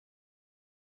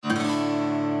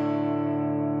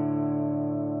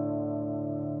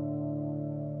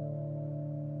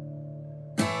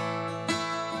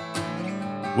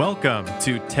Welcome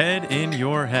to TED in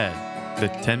Your Head, the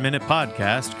 10-minute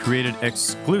podcast created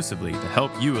exclusively to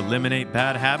help you eliminate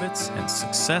bad habits and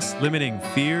success-limiting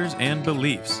fears and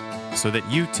beliefs so that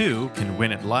you too can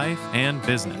win at life and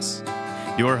business.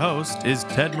 Your host is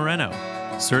Ted Moreno,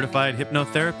 certified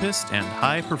hypnotherapist and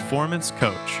high-performance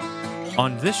coach.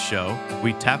 On this show,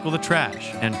 we tackle the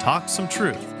trash and talk some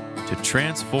truth to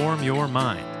transform your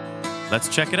mind. Let's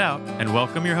check it out and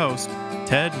welcome your host,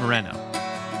 Ted Moreno.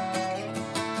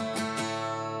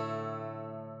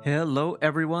 Hello,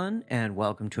 everyone, and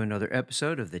welcome to another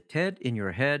episode of the TED in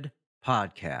Your Head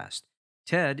podcast.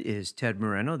 TED is Ted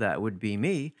Moreno. That would be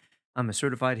me. I'm a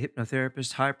certified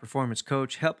hypnotherapist, high performance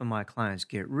coach, helping my clients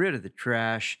get rid of the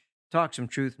trash, talk some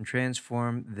truth, and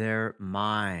transform their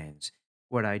minds.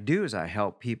 What I do is I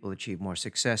help people achieve more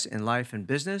success in life and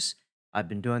business. I've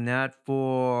been doing that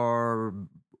for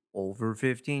over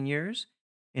 15 years.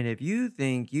 And if you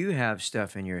think you have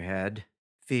stuff in your head,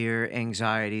 fear,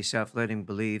 anxiety, self-limiting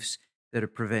beliefs that are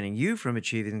preventing you from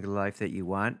achieving the life that you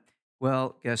want,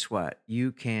 well, guess what?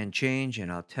 You can change, and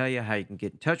I'll tell you how you can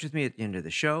get in touch with me at the end of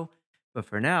the show. But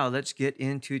for now, let's get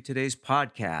into today's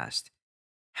podcast,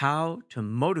 how to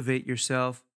motivate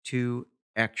yourself to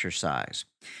exercise.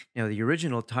 Now, the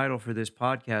original title for this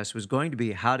podcast was going to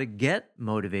be how to get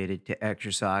motivated to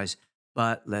exercise,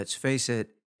 but let's face it,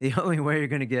 the only way you're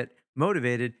going to get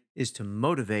motivated is to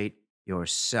motivate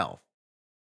yourself.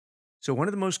 So one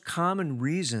of the most common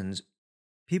reasons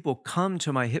people come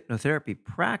to my hypnotherapy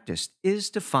practice is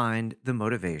to find the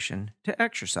motivation to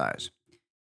exercise.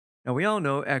 Now, we all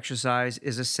know exercise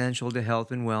is essential to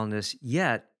health and wellness,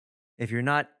 yet if you're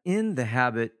not in the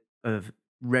habit of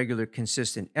regular,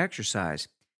 consistent exercise,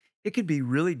 it can be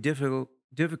really difficult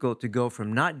to go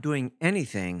from not doing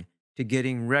anything to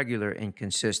getting regular and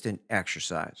consistent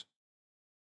exercise.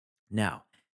 Now,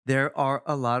 there are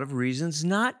a lot of reasons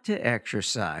not to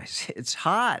exercise. It's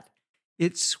hot,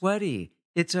 it's sweaty,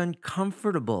 it's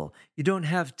uncomfortable, you don't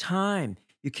have time,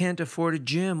 you can't afford a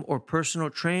gym or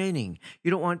personal training, you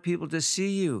don't want people to see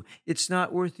you, it's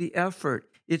not worth the effort,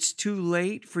 it's too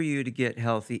late for you to get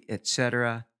healthy,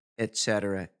 etc.,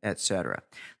 etc., etc.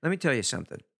 Let me tell you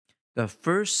something. The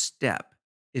first step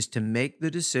is to make the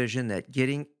decision that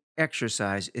getting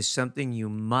exercise is something you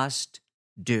must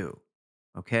do,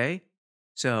 okay?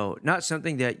 So, not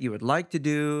something that you would like to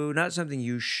do, not something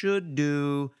you should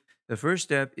do. The first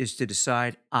step is to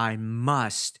decide, I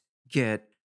must get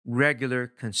regular,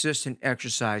 consistent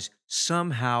exercise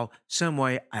somehow, some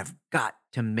way. I've got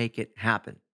to make it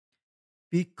happen.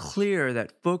 Be clear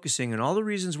that focusing on all the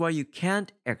reasons why you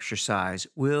can't exercise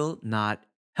will not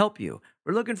help you.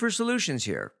 We're looking for solutions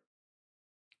here.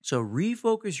 So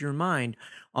refocus your mind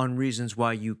on reasons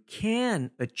why you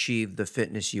can achieve the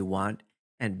fitness you want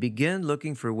and begin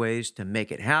looking for ways to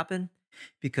make it happen,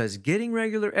 because getting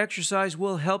regular exercise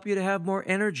will help you to have more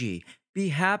energy, be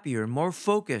happier, more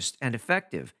focused and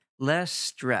effective, less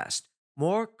stressed,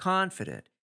 more confident.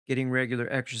 Getting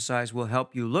regular exercise will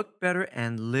help you look better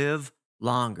and live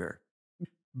longer.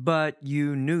 But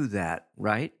you knew that,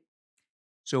 right?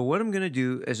 So what I'm going to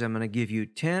do is I'm going to give you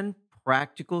 10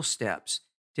 practical steps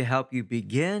to help you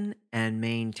begin and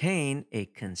maintain a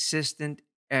consistent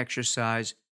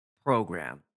exercise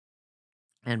program.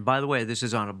 And by the way, this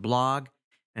is on a blog,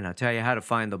 and I'll tell you how to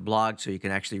find the blog so you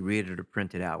can actually read it or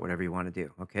print it out, whatever you want to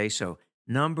do. Okay, so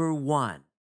number one,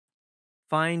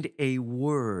 find a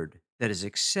word that is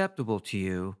acceptable to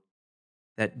you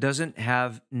that doesn't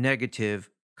have negative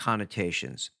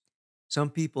connotations. Some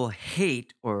people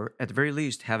hate, or at the very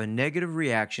least, have a negative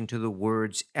reaction to the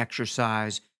words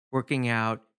exercise, working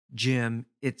out, gym,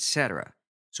 etc.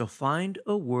 So find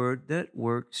a word that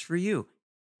works for you.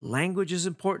 Language is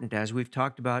important, as we've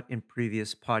talked about in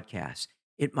previous podcasts.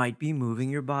 It might be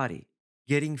moving your body,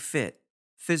 getting fit,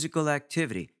 physical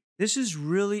activity. This is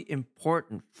really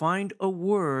important. Find a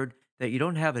word that you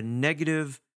don't have a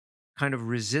negative kind of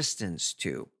resistance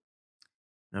to.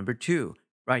 Number two,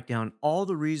 write down all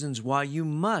the reasons why you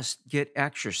must get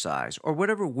exercise, or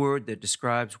whatever word that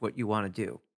describes what you want to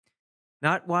do.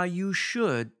 Not why you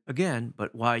should, again,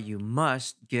 but why you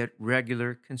must get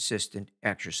regular, consistent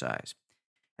exercise.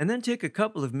 And then take a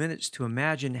couple of minutes to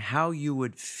imagine how you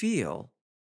would feel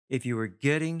if you were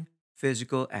getting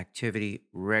physical activity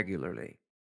regularly.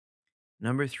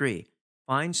 Number three,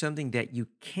 find something that you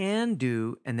can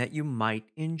do and that you might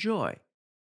enjoy.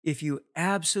 If you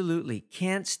absolutely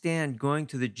can't stand going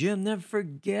to the gym, then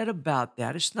forget about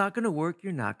that. It's not going to work.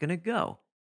 You're not going to go.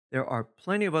 There are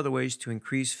plenty of other ways to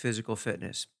increase physical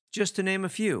fitness. Just to name a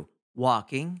few: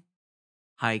 walking,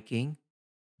 hiking,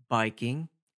 biking,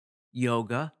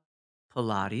 yoga,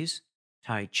 Pilates,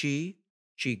 Tai Chi,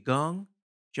 Qigong,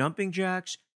 jumping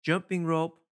jacks, jumping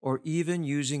rope, or even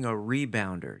using a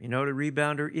rebounder. You know what a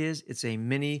rebounder is? It's a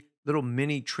little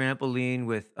mini trampoline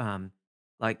with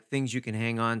like things you can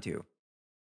hang on to.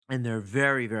 And they're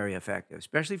very, very effective,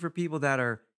 especially for people that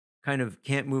are kind of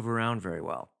can't move around very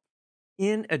well.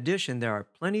 In addition, there are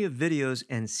plenty of videos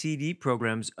and CD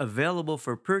programs available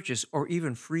for purchase or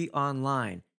even free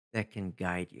online that can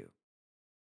guide you.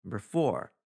 Number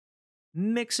four,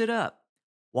 mix it up.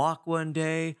 Walk one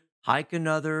day, hike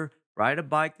another, ride a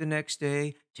bike the next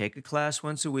day, take a class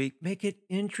once a week. Make it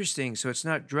interesting so it's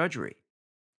not drudgery.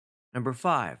 Number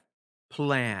five,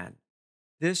 plan.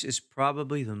 This is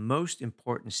probably the most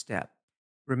important step.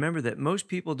 Remember that most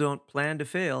people don't plan to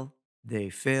fail, they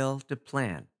fail to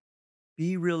plan.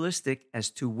 Be realistic as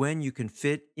to when you can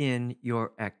fit in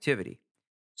your activity.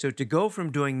 So, to go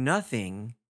from doing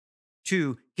nothing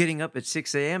to getting up at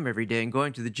 6 a.m. every day and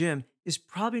going to the gym is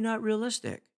probably not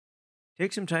realistic.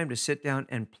 Take some time to sit down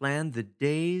and plan the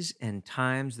days and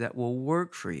times that will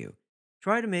work for you.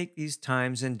 Try to make these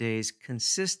times and days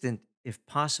consistent if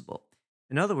possible.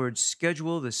 In other words,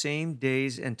 schedule the same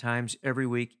days and times every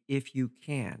week if you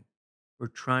can. We're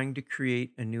trying to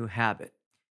create a new habit.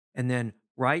 And then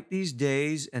write these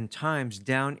days and times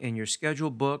down in your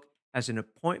schedule book as an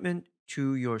appointment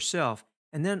to yourself.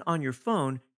 And then on your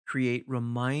phone, create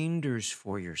reminders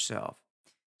for yourself.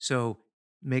 So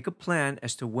make a plan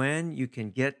as to when you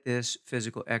can get this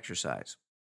physical exercise.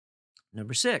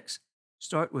 Number six,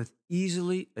 start with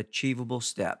easily achievable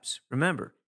steps.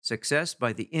 Remember, success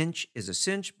by the inch is a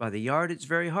cinch, by the yard, it's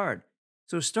very hard.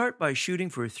 So start by shooting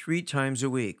for 3 times a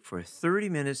week for 30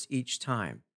 minutes each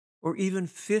time, or even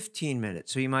 15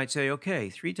 minutes. So you might say, okay,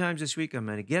 3 times this week, I'm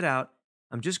going to get out.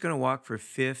 I'm just going to walk for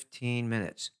 15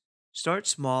 minutes. Start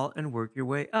small and work your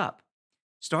way up.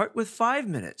 Start with 5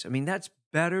 minutes. I mean, that's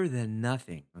better than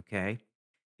nothing, okay?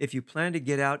 If you plan to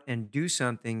get out and do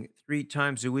something 3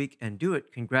 times a week and do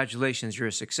it, congratulations, you're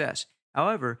a success.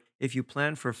 However, if you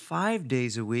plan for 5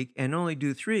 days a week and only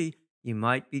do 3, you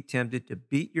might be tempted to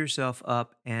beat yourself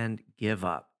up and give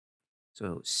up.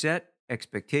 So set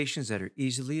expectations that are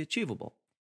easily achievable.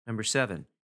 Number 7,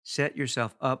 set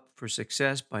yourself up for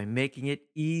success by making it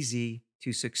easy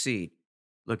to succeed.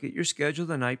 Look at your schedule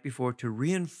the night before to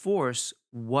reinforce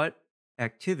what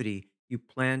activity you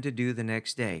plan to do the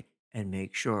next day, and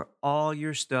make sure all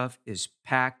your stuff is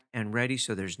packed and ready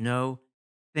so there's no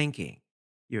thinking.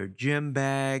 Your gym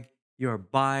bag, your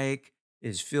bike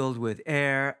is filled with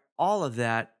air, all of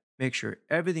that. Make sure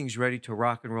everything's ready to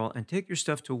rock and roll, and take your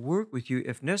stuff to work with you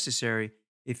if necessary,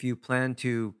 if you plan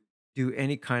to do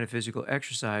any kind of physical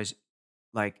exercise,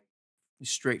 like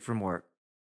straight from work.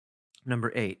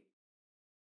 Number 8,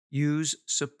 use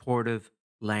supportive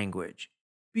language.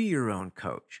 Be your own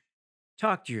coach.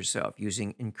 Talk to yourself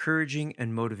using encouraging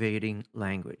and motivating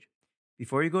language.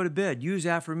 Before you go to bed, use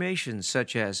affirmations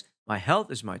such as, my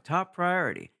health is my top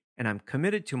priority, and I'm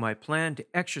committed to my plan to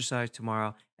exercise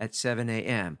tomorrow at 7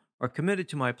 a.m., or committed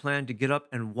to my plan to get up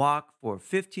and walk for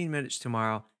 15 minutes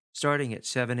tomorrow starting at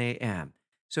 7 a.m.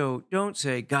 So don't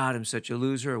say, God, I'm such a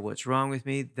loser, or what's wrong with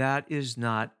me. That is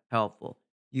not helpful.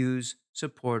 Use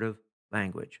supportive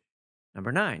language.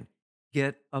 Number 9,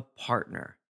 get a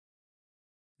partner.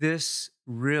 This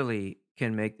really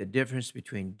can make the difference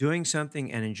between doing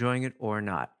something and enjoying it or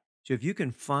not. So if you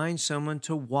can find someone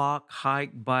to walk,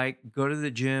 hike, bike, go to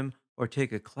the gym, or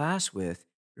take a class with,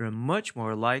 you're much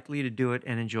more likely to do it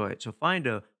and enjoy it. So find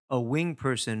a wing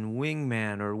person,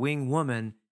 wingman, or wing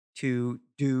woman to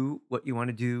do what you want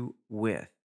to do with.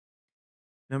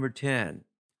 Number 10,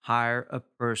 hire a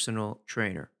personal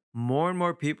trainer. More and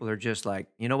more people are just like,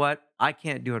 you know what? I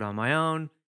can't do it on my own.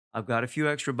 I've got a few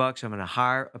extra bucks. I'm going to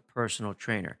hire a personal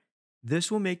trainer.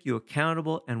 This will make you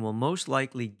accountable and will most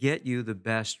likely get you the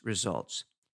best results.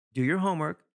 Do your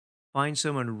homework, find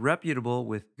someone reputable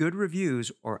with good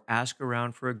reviews, or ask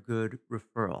around for a good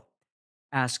referral.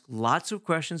 Ask lots of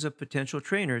questions of potential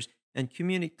trainers and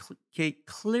communicate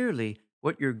clearly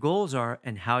what your goals are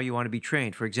and how you want to be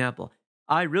trained. For example,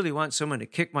 I really want someone to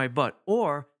kick my butt,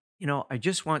 or, I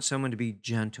just want someone to be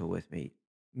gentle with me.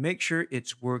 Make sure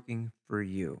it's working for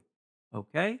you.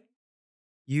 Okay?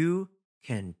 You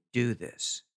can do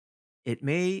this. It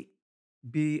may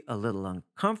be a little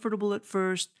uncomfortable at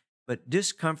first, but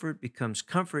discomfort becomes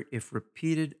comfort if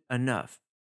repeated enough.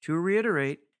 To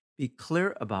reiterate, be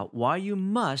clear about why you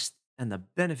must and the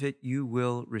benefit you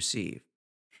will receive.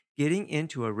 Getting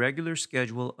into a regular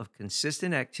schedule of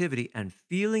consistent activity and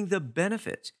feeling the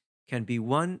benefits can be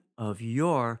one of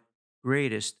your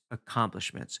greatest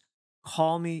accomplishments.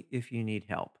 Call me if you need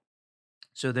help.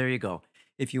 So there you go.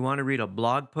 If you want to read a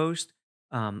blog post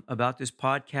about this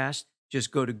podcast,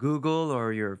 Just go to Google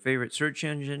or your favorite search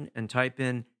engine and type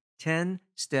in 10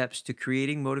 Steps to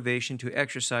Creating Motivation to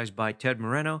Exercise by Ted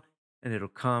Moreno, and it'll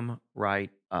come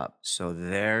right up. So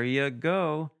there you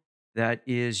go. That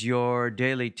is your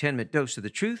daily 10-minute dose of the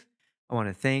truth. I want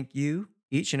to thank you,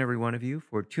 each and every one of you,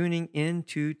 for tuning in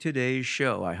to today's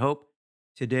show. I hope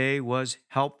today was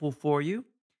helpful for you.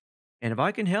 And if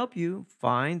I can help you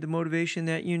find the motivation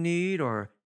that you need,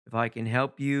 or if I can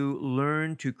help you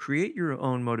learn to create your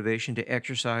own motivation to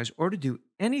exercise or to do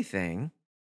anything,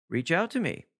 reach out to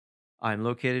me. I'm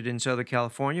located in Southern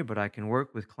California, but I can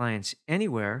work with clients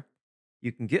anywhere.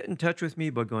 You can get in touch with me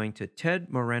by going to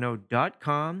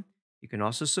tedmoreno.com. You can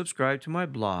also subscribe to my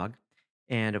blog.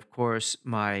 And of course,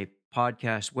 my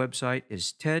podcast website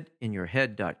is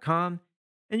tedinyourhead.com.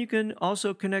 And you can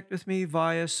also connect with me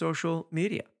via social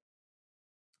media.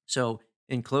 So,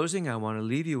 in closing, I want to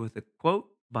leave you with a quote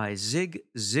by Zig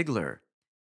Ziglar.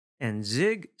 And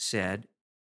Zig said,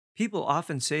 "People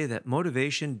often say that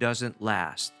motivation doesn't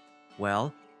last.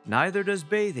 Well, neither does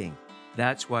bathing.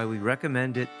 That's why we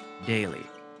recommend it daily."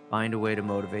 Find a way to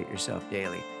motivate yourself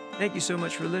daily. Thank you so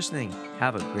much for listening.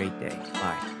 Have a great day.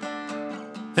 Bye.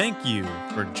 Thank you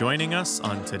for joining us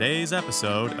on today's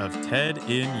episode of TED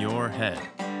in Your Head.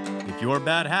 If your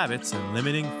bad habits and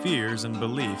limiting fears and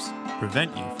beliefs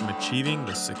prevent you from achieving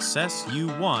the success you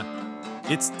want,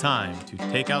 it's time to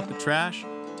take out the trash,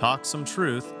 talk some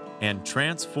truth, and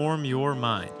transform your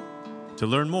mind. To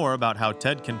learn more about how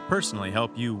TED can personally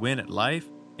help you win at life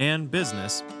and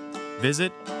business,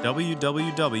 visit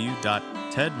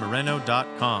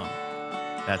www.tedmoreno.com.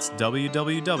 That's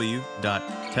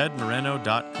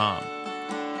www.tedmoreno.com.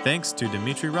 Thanks to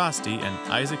Dimitri Rosti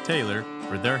and Isaac Taylor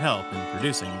for their help in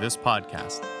producing this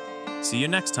podcast. See you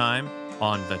next time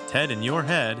on the TED in Your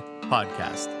Head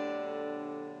podcast.